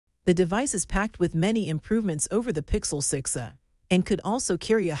The device is packed with many improvements over the Pixel 6a and could also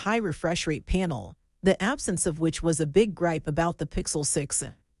carry a high refresh rate panel, the absence of which was a big gripe about the Pixel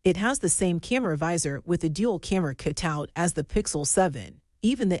 6a. It has the same camera visor with a dual camera cutout as the Pixel 7.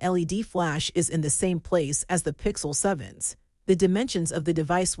 Even the LED flash is in the same place as the Pixel 7's. The dimensions of the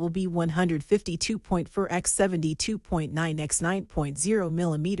device will be 152.4 x 72.9 x 9.0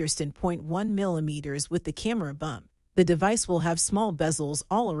 mm 10.1 mm with the camera bump. The device will have small bezels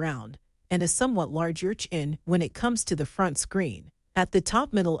all around and a somewhat larger chin when it comes to the front screen. At the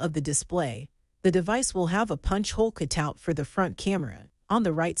top middle of the display, the device will have a punch hole cutout for the front camera. On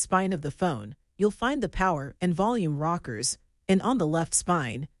the right spine of the phone, you'll find the power and volume rockers, and on the left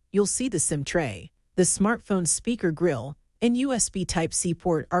spine, you'll see the SIM tray. The smartphone's speaker grille and USB Type-C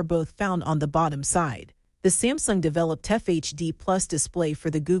port are both found on the bottom side. The Samsung-developed FHD Plus display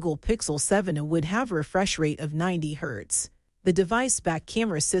for the Google Pixel 7a would have a refresh rate of 90 Hz. The device back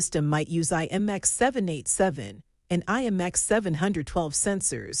camera system might use IMX787 and IMX712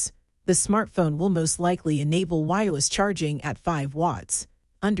 sensors. The smartphone will most likely enable wireless charging at 5 watts.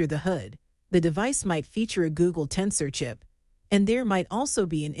 Under the hood, the device might feature a Google Tensor chip, and there might also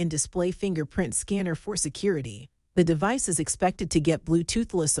be an in-display fingerprint scanner for security. The device is expected to get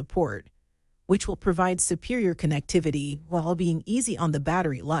Bluetoothless support, which will provide superior connectivity while being easy on the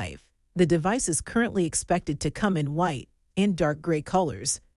battery life. The device is currently expected to come in white and dark gray colors,